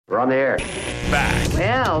on the air. Back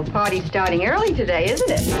Well, party's starting early today, isn't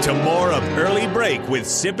it? to more of Early Break with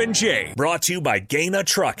Sip and Jay, brought to you by Gaina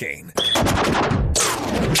Trucking.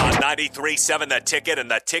 On 93.7 The Ticket and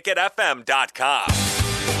theticketfm.com.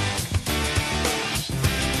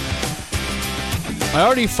 I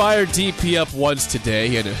already fired DP up once today.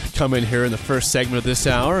 He had to come in here in the first segment of this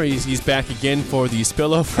hour. He's back again for the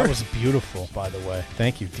spillover. That was beautiful, by the way.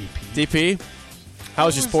 Thank you, DP. DP, how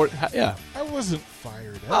was your sport? Yeah. I wasn't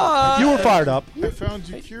fired up. You were fired up. I found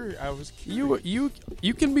you curious. I was curious.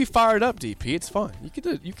 You can be fired up, DP. It's fine. You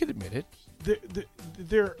could admit it.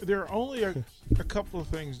 There are only a couple of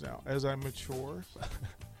things now. As I mature,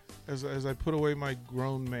 as I put away my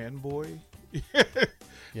grown man boy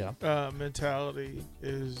mentality,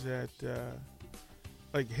 is that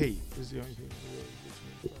like hate is the only thing that really gets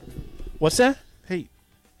me fired. What's that? Hate.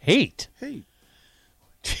 Hate.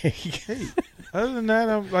 Other than that,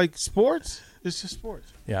 I'm like sports. It's just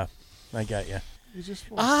sports. Yeah, I got you. It's just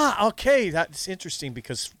sports. Okay. That's interesting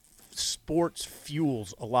because sports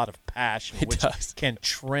fuels a lot of passion, It which does. can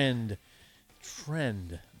trend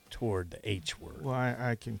toward the H word. Well,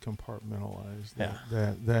 I can compartmentalize that.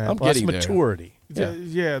 Yeah. That I'm Well, that's getting there. maturity.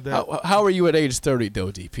 How are you at age 30,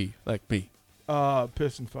 though, DP? Like me.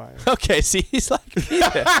 Piss and fire. Okay, see, he's like,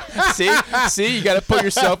 see, you got to put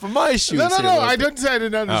yourself in my shoes. No. here, I didn't say I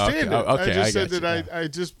didn't understand it. Okay, I just said got that you. I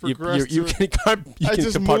just progressed. You can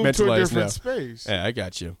just moved compartmentalize to a different now. space. Yeah, I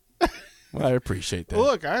got you. Well, I appreciate that.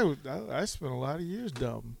 Look, I spent a lot of years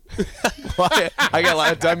dumb. Well, I got a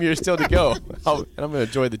lot of dumb years still to go. And I'm going to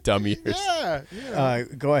enjoy the dumb years. Yeah.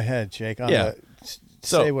 Go ahead, Jake.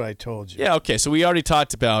 So- Say what I told you. Yeah, okay. So we already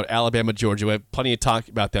talked about Alabama, Georgia. We have plenty of talk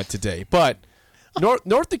about that today. But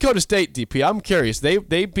North Dakota State, DP, I'm curious. They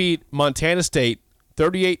beat Montana State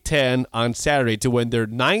 38-10 on Saturday to win their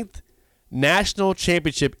 9th national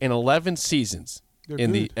championship in 11 seasons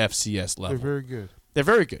in the FCS level. They're very good. They're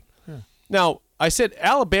very good. Yeah. Now, I said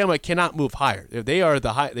Alabama cannot move higher. They are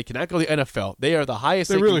the high. They cannot go to the NFL. They are the highest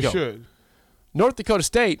They they really can go. should. North Dakota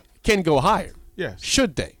State can go higher. Yes.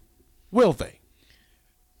 Should they? Will they?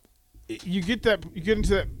 You get into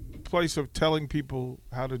that place of telling people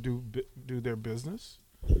how to do their business.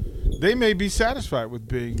 They may be satisfied with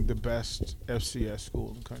being the best FCS school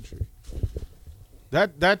in the country.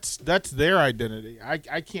 That's their identity. I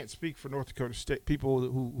can't speak for North Dakota State people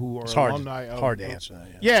who are It's hard, alumni. hard to answer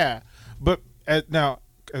that. Yeah, but now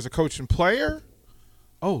as a coach and player,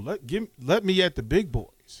 let me at the big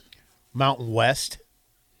boys. Mountain West.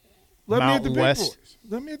 Let me at the Mountain big West. boys.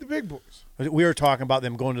 Let me at the big boys. We were talking about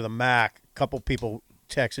them going to the MAC. A couple people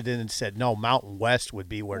texted in and said, no, Mountain West would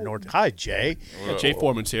be where North. Hi, Jay. Jay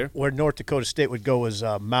Foreman's here. Where North Dakota State would go is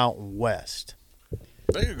Mountain West.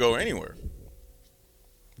 They could go anywhere.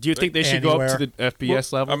 Do you think they should go up to Anywhere. the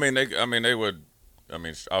FBS level? I mean, they would. I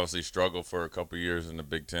mean, obviously struggle for a couple of years in the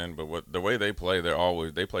Big Ten, but the way they play,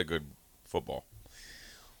 they play good football.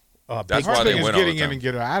 That's why Hard they thing is win all the getting in time. and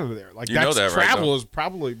get out of there. Like You know that, right, travel though? is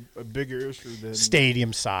probably a bigger issue than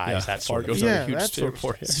Stadium size, that sort of Fargo's thing. on a Yeah, huge that sort of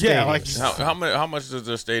airport. stuff. Yeah, like How much does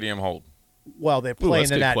the stadium hold? Well, they're that's playing a in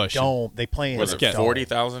good that question. dome. They play in Was a it dome.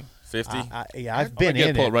 40,000? 50? Yeah, I've I been can't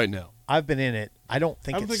in pull it it. right now. I've been in it. I don't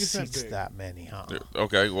think I don't it think it's that seats big. that many, huh?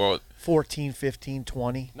 Okay, well, 14, 15,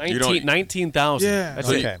 20. 19,000. Yeah. That's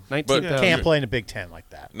Okay. it. 19,000. Can't play in a Big Ten like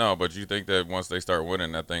that. no, but you think that once they start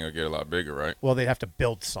winning, that thing will get a lot bigger, right? Well, they'd have to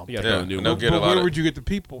build something. Yeah, Yeah, no, new and they'll one. get a but lot where of. would you get the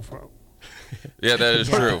people from? Yeah, that is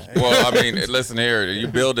true. Well, I mean, listen here. You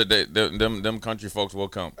build it, them country folks will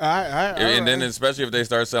come. And then especially if they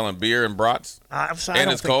start selling beer and brats, I'm sorry,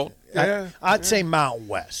 and it's cold. I'd say Mountain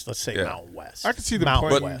West. Let's say Yeah. Mountain West. I can see the Mountain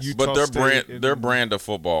point. But West. Utah but their State and- brand of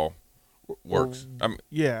football works. I mean,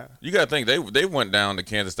 Yeah. you got to think they went down to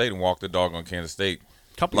Kansas State and walked the dog on Kansas State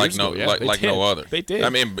Couple like years no ago, yeah, like they like did. no other. They did. I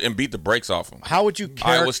mean, and beat the brakes off them. How would you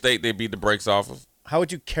Iowa State they beat the brakes off of. How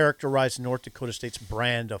would you characterize North Dakota State's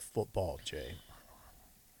brand of football, Jay?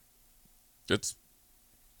 It's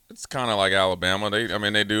kind of like Alabama.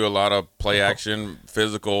 They do a lot of play action,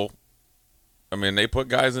 physical. I mean, they put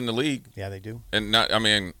guys in the league, Yeah, they do. and not. I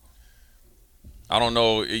mean, I don't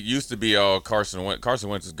know. It used to be Carson Wentz. Carson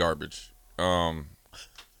Wentz is garbage.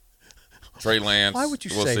 Trey Lance. Why would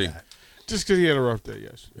you we'll say see. that? Just because he had a rough day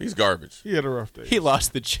yesterday. He's garbage. He had a rough day. He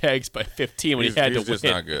lost the Jags by 15 when He's he had he's to just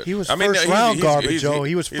win. not good. He was I mean, first he's- round he's- garbage, he's- Joe.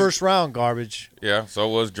 He was he's- first round garbage. Yeah, so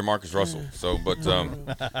was Jamarcus Russell. So, but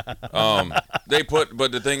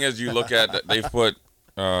but the thing is, you look at they've put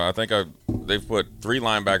they've put 3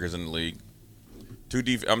 linebackers in the league, 2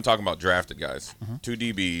 I'm talking about drafted guys, 2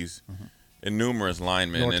 DBs, and numerous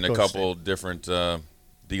linemen, North and a Dakota couple different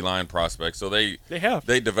D-line prospects. So they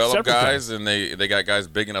develop several guys, and they got guys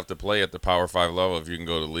big enough to play at the Power 5 level if you can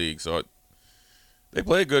go to the league. So they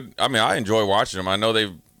play good. I mean, I enjoy watching them. I know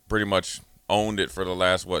they've pretty much owned it for the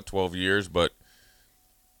last 12 years, but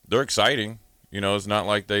they're exciting. You know, it's not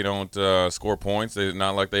like they don't score points. It's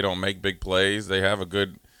not like they don't make big plays. They have a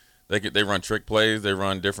good. They run trick plays. They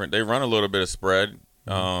run different. They run a little bit of spread.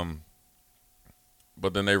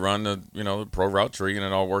 But then they run the pro route tree, and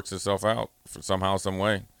it all works itself out for somehow, some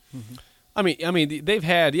way. Mm-hmm. I mean, they've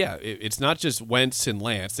had it's not just Wentz and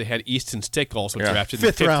Lance. They had Easton Stick also drafted in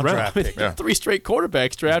the fifth round. draft pick. Yeah. 3 straight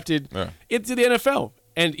quarterbacks drafted into the NFL,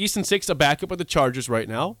 and Easton Stick's a backup with the Chargers right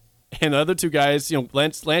now. And the other 2 guys,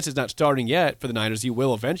 Lance is not starting yet for the Niners. He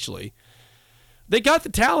will eventually. They got the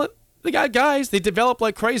talent. They got guys. They develop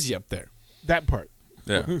like crazy up there. That part.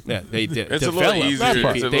 Yeah, they did. It's a little easier.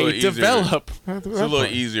 It's a little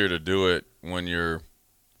It's easier to do it when you're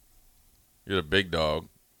the big dog,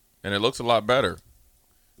 and it looks a lot better.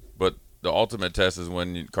 But the ultimate test is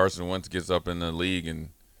when Carson Wentz gets up in the league, and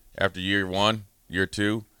after year 1, year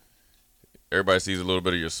 2, everybody sees a little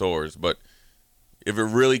bit of your sores. But if it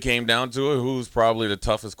really came down to it, who's probably the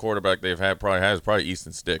toughest quarterback they've had? Probably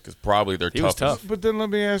Easton Stick. Is probably their toughest. Tough. But then let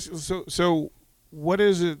me ask you, so what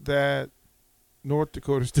is it that North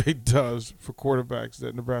Dakota State does for quarterbacks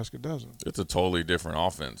that Nebraska doesn't? It's a totally different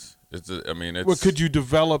offense. Well, could you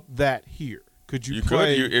develop that here? Could you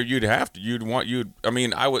play? You'd have to.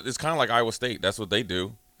 It's kind of like Iowa State. That's what they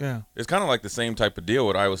do. Yeah. It's kind of like the same type of deal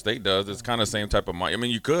what Iowa State does. It's kind of the same type of money. I mean,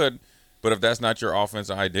 you could, but if that's not your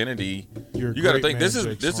offensive identity, you got to think this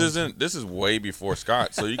is way before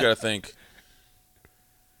Scott. So you got to think.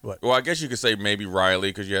 What? Well, I guess you could say maybe Riley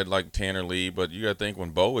because you had like Tanner Lee, but you got to think when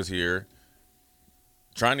Bo was here.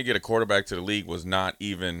 Trying to get a quarterback to the league was not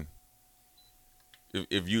even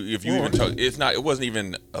if you even talk, it wasn't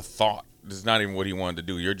even a thought. It's not even what he wanted to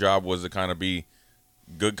do. Your job was to kind of be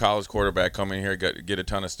good college quarterback, come in here, get a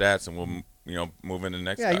ton of stats, and we'll move into the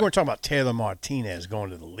next. Yeah, guy. you weren't talking about Taylor Martinez going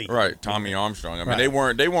to the league, right? Tommy Armstrong. I mean,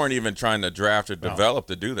 Right. they weren't even trying to draft or develop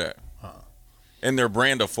to do that. And their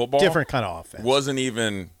brand of football, different kind of offense, wasn't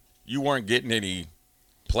even. You weren't getting any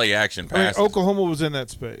play action passes. Oklahoma was in that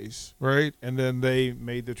space, right? And then they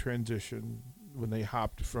made the transition when they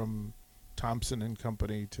hopped from Thompson and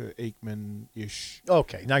company to Aikman-ish.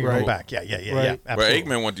 Okay, now you're going back. Yeah, Right. yeah. But Absolutely.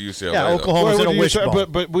 Aikman went to UCLA. Yeah, though. Oklahoma's in a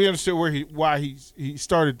wishbone. But we understood why he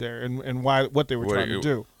started there and what they were trying to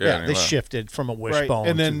do. Yeah, they shifted from a wishbone. Right.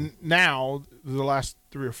 And then now the last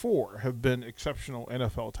 3 or 4 have been exceptional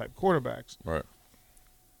NFL type quarterbacks. Right.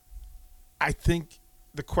 I think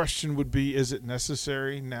the question would be: is it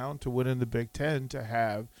necessary now to win in the Big Ten to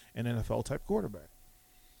have an NFL type quarterback?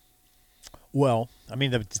 Well, I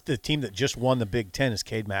mean, the team that just won the Big Ten is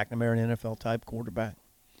Cade McNamara, an NFL type quarterback.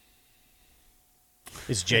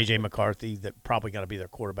 Is J.J. McCarthy that probably got to be their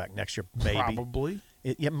quarterback next year? Maybe. Probably.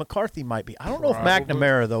 McCarthy might be. I don't know if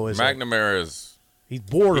McNamara though is. McNamara is. He's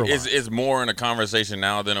borderline. Is more in a conversation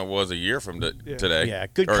now than it was a year from today. Yeah,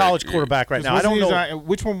 good college quarterback right now. I don't know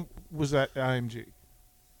which one was that IMG.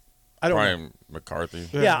 I don't Brian know. McCarthy.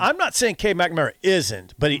 Yeah, I'm not saying Cade McNamara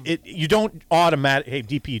isn't, but you don't automatically. Hey,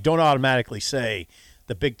 DP, you don't automatically say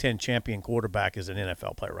the Big Ten champion quarterback is an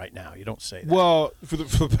NFL player right now. You don't say that. Well, for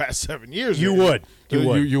the past 7 years, you would. You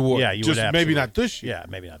would. Yeah, you just would. maybe not this year. Yeah,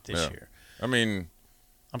 maybe not this year. I mean,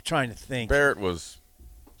 I'm trying to think. Barrett was.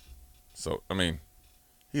 So I mean,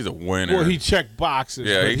 he's a winner. Well, he checked boxes.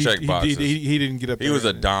 Yeah, but he checked boxes. He didn't get up. He was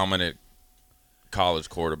a dominant college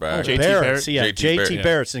quarterback. JT Barrett. Barrett. See, yeah, JT JT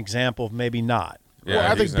Barrett's an example of maybe not. Yeah, well, I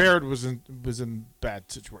think he's Barrett was in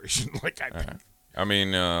bad situation. Like I think. I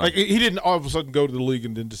mean, Like he didn't all of a sudden go to the league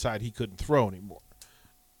and then decide he couldn't throw anymore.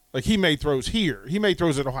 Like he made throws here. He made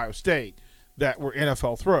throws at Ohio State that were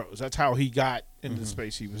NFL throws. That's how he got into the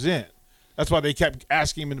space he was in. That's why they kept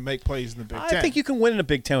asking him to make plays in the Big Ten. I think you can win in the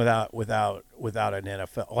Big Ten without an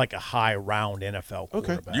NFL, like a high round NFL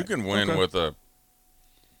quarterback. you can win with a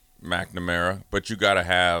McNamara, but you got to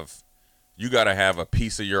have a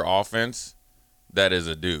piece of your offense that is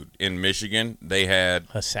a dude. In Michigan, they had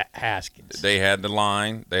Haskins. They had the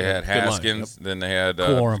line. They had Haskins. Then they had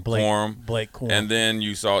Blake Corum. And then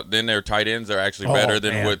you saw their tight ends are actually better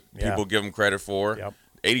than what people give them credit for. Yep.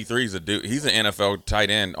 83 is a dude. He's an NFL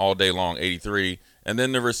tight end all day long, 83. And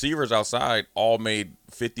then the receivers outside all made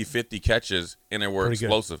 50-50 catches, and they were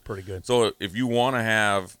explosive. Pretty good. So if you want to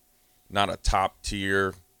have not a top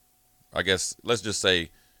tier, I guess let's just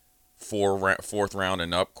say fourth round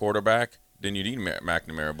and up quarterback, then you need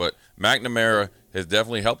McNamara. But McNamara has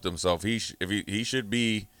definitely helped himself. If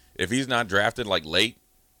he's not drafted like late,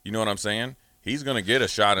 you know what I'm saying? he's going to get a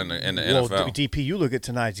shot in the Well, NFL. DP, you look at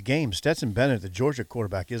tonight's game. Stetson Bennett, the Georgia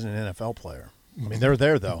quarterback, isn't an NFL player. I mean, they're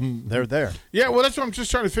there, though. They're there. Yeah, well, that's what I'm just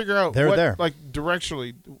trying to figure out. They're there. Like,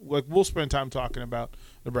 directionally, like, we'll spend time talking about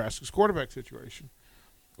Nebraska's quarterback situation.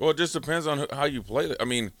 Well, it just depends on how you play it. I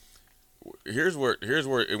mean, here's where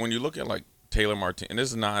when you look at, like, Taylor Martin, and this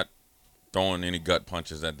is not throwing any gut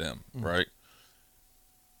punches at them, right?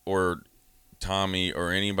 Or Tommy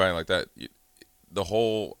or anybody like that. The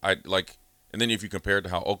whole – and then if you compare it to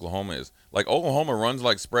how Oklahoma is. Like, Oklahoma runs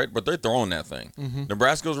like spread, but they're throwing that thing.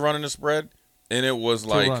 Nebraska's running the spread, and it was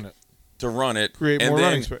like to run it. Create more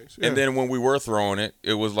running space. Yeah. And then when we were throwing it,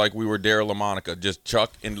 it was like we were Daryl LaMonica, just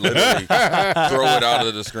chuck and literally throw it out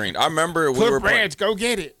of the screen. I remember we were Branch, go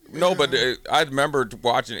get it. No, but I remember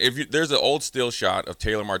watching. There's an old still shot of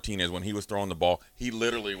Taylor Martinez when he was throwing the ball. He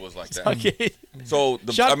literally was like that. Okay. So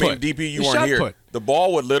DP, you weren't here. The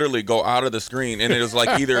ball would literally go out of the screen, and it was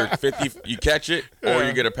like either 50, you catch it, or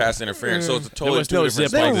you get a pass interference. So it's a totally two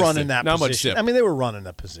different. They were running that not position. much zip. I mean, they were running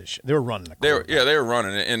the position. They were running the. They were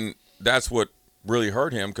running it, and that's what really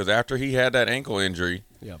hurt him because after he had that ankle injury,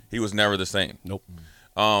 he was never the same. Nope.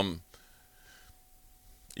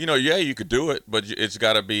 You could do it, but it's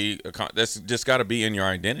got to be that's just got to be in your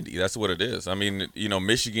identity. That's what it is. I mean,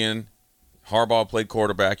 Michigan, Harbaugh played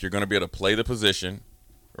quarterback. You're going to be able to play the position,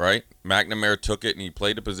 right? McNamara took it and he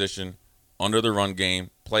played the position under the run game,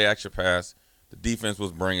 play action pass. The defense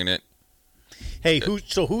was bringing it. Hey,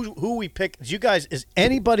 who we pick? You guys, is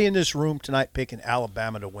anybody in this room tonight picking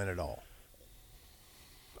Alabama to win it all?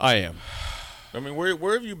 I am. I mean,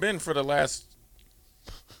 where have you been for the last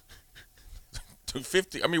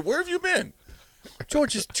 250? I mean, where have you been?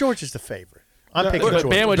 Georgia's the favorite. I'm picking But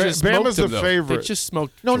Georgia. Bama just smoked Bama's them, the though. favorite. They just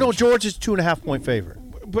smoked. No, Georgia's 2.5-point favorite.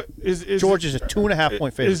 But Georgia's a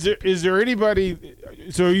 2.5-point favorite. Is there anybody?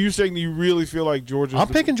 So are you saying you really feel like Georgia? I'm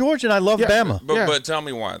picking Georgia, and I love Bama. But tell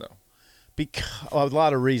me why though. Because a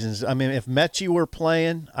lot of reasons. I mean, if Mechie were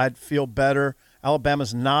playing, I'd feel better.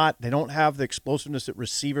 Alabama's not. They don't have the explosiveness at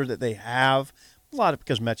receiver that they have. A lot of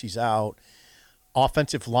because Mechie's out.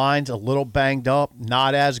 Offensive line's a little banged up,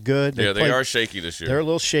 not as good. They are shaky this year. They're a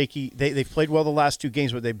little shaky. They've played well the last two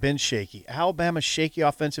games, but they've been shaky. Alabama's shaky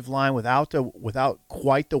offensive line without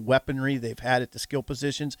quite the weaponry they've had at the skill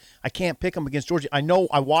positions. I can't pick them against Georgia. I know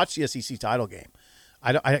I watched the SEC title game.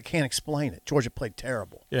 I can't explain it. Georgia played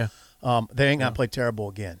terrible. Yeah. They ain't going to play terrible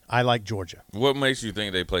again. I like Georgia. What makes you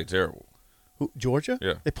think they played terrible? Who, Georgia?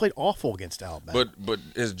 Yeah. They played awful against Alabama. But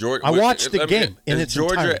is Georgia? I watched the game in has its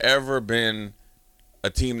Georgia entirety. ever been a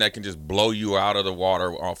team that can just blow you out of the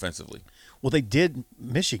water offensively? Well, they did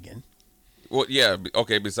Michigan. Well, yeah.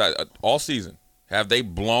 Okay. Besides all season, have they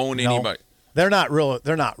blown anybody? They're not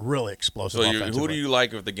really explosive. So offensively. who do you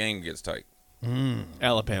like if the game gets tight?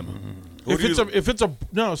 Alabama. If it's a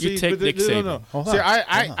no, see, You take Nick Saban. no. Hold See,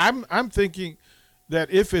 on. I'm thinking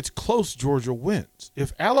that if it's close, Georgia wins.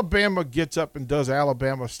 If Alabama gets up and does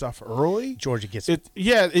Alabama stuff early, Georgia gets it.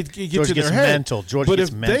 Yeah, it gets Georgia in their gets head. mental. Georgia but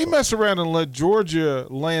gets if mental. they mess around and let Georgia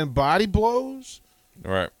land body blows,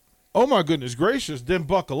 All right. oh my goodness gracious, then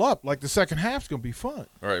buckle up. Like the second half's gonna be fun.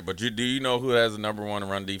 All right. But do you know who has the number one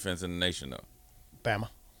run defense in the nation though? Bama.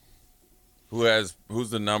 Who's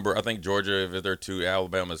the number? I think Georgia, if they're 2,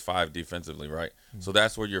 Alabama's 5 defensively, right? So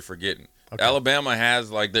that's what you're forgetting. Okay. Alabama has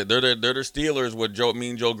they're the Steelers with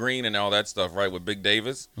Joe Green and all that stuff, right? With Big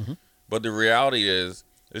Davis. Mm-hmm. But the reality is,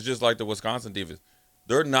 it's just like the Wisconsin defense.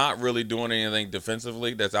 They're not really doing anything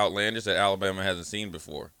defensively that's outlandish that Alabama hasn't seen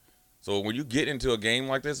before. So when you get into a game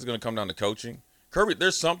like this, it's going to come down to coaching.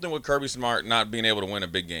 There's something with Kirby Smart not being able to win a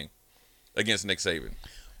big game against Nick Saban.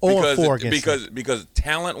 Because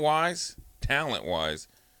talent-wise,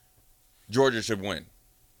 Georgia should win.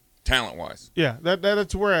 Talent-wise. Yeah,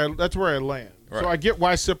 that's where I land. Right. So I get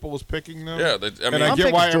why Sipple was picking them. Yeah, and I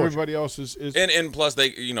get why everybody else is. And plus they,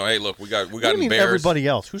 hey, look, we got what do you mean Bears. Everybody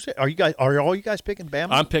else. Are all you guys picking Bama?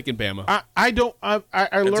 I'm picking Bama. I learned.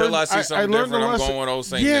 Until I see something different, I'm going with old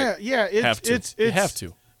Saint Nick. Yeah. You have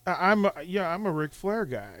to. I'm a Ric Flair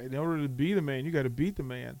guy. In order to be the man, you got to beat the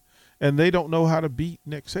man, and they don't know how to beat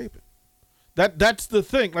Nick Saban. That's the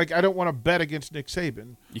thing. Like, I don't want to bet against Nick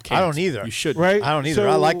Saban. You can't. I don't either. You should. Right? I don't either. So,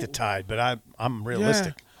 I like the Tide, but I'm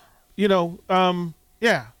realistic. Yeah.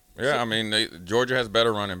 Yeah. Yeah, I mean, Georgia has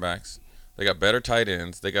better running backs. They got better tight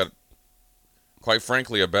ends. They got, quite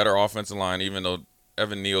frankly, a better offensive line, even though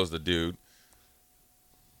Evan Neal's the dude.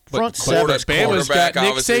 Front seven. Bama's got Nick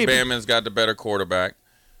obviously, Saban. Bama's got the better quarterback.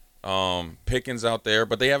 Pickens out there,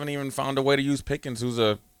 but they haven't even found a way to use Pickens, who's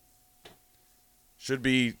a should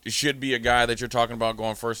be a guy that you're talking about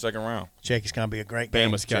going first, second round. Jake, it's going to be a great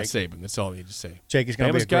game. Bama's got Jake. Saban. That's all you need to say. Jake, it's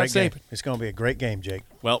going to be a great game. Saban. It's going to be a great game, Jake.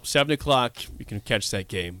 Well, 7 o'clock, you can catch that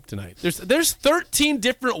game tonight. There's 13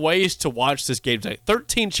 different ways to watch this game tonight.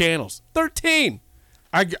 13 channels. 13.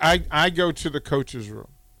 I go to the coach's room.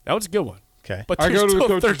 That was a good one. Okay. But I there's go to the still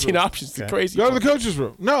coach's 13 room. options. Okay. It's crazy. Go to the coach's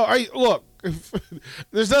room. No, look.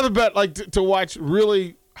 There's nothing but like to watch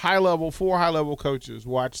really four high level coaches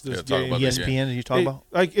watch this Yeah, talk game. about this ESPN, are you talking about?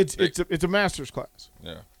 Like it's a master's class.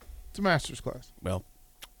 Yeah. It's a master's class. Well,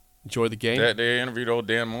 enjoy the game. They interviewed old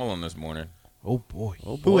Dan Mullen this morning. Oh, boy.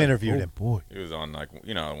 Who interviewed him? Boy. He was on one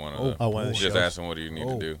of one of the just shows. asking what do you need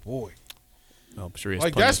to do. Boy. Oh, I'm sure he has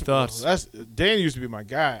Like plenty of thoughts. that's Dan used to be my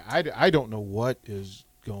guy. I don't know what is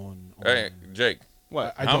going on. Hey, Jake.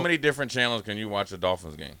 What? How many different channels can you watch the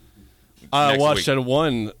Dolphins game? I next watched week? on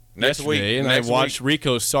one Next yesterday, week- and next I watched week-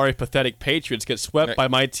 Rico's sorry, pathetic Patriots get swept by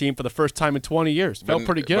my team for the first time in 20 years. Felt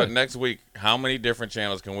pretty good. But next week, how many different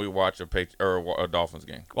channels can we watch a Dolphins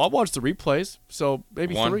game? Well, I'll watch the replays, so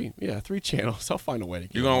maybe One? 3. Yeah, 3 channels. I'll find a way to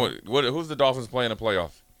get You going? Who's the Dolphins playing in the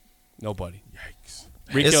playoffs? Nobody. Yikes.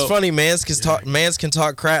 Rico, It's funny, Mans can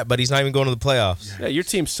talk crap, but he's not even going to the playoffs. Yeah, your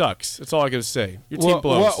team sucks. That's all I got to say. Your team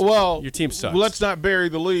blows. Well, your team sucks. Let's not bury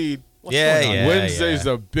the lead. Wednesday's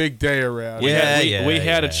a big day around. We here.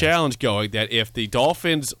 had a challenge going that if the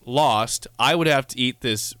Dolphins lost, I would have to eat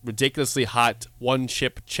this ridiculously hot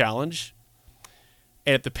one-chip challenge.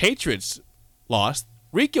 And if the Patriots lost,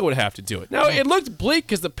 Rico would have to do it. Now, it looked bleak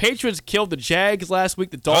because the Patriots killed the Jags last week.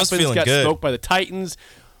 The Dolphins got smoked by the Titans.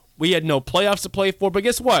 We had no playoffs to play for. But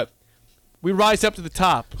guess what? We rise up to the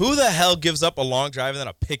top. Who the hell gives up a long drive and then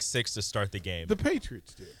a pick six to start the game? The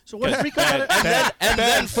Patriots did. So what's Rico? and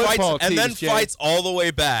then fights all the way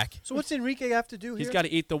back. So what's Enrique have to do here? He's got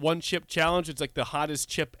to eat the one-chip challenge. It's like the hottest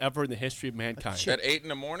chip ever in the history of mankind. At 8 in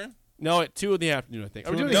the morning? No, at 2 in the afternoon, I think.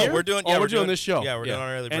 Are we doing it No, here? we're doing. Oh, we're doing this show. Yeah, we're doing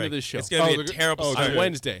our early break. End of this show. It's gonna be a the- terrible oh, start. On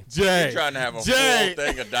Wednesday. Jay. You're trying to have a Jay. full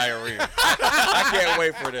thing of diarrhea. I can't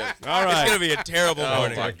wait for this. All right. It's gonna be a terrible Oh,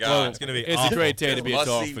 morning. my God. It's gonna be. It's awful. a great day to be a Must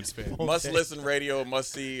Dolphins see- fan. Must listen radio,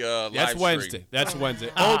 must see live That's stream. Wednesday. That's Wednesday.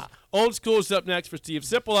 Old School's up next for Steve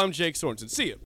Sipple. I'm Jake Sorensen. See you.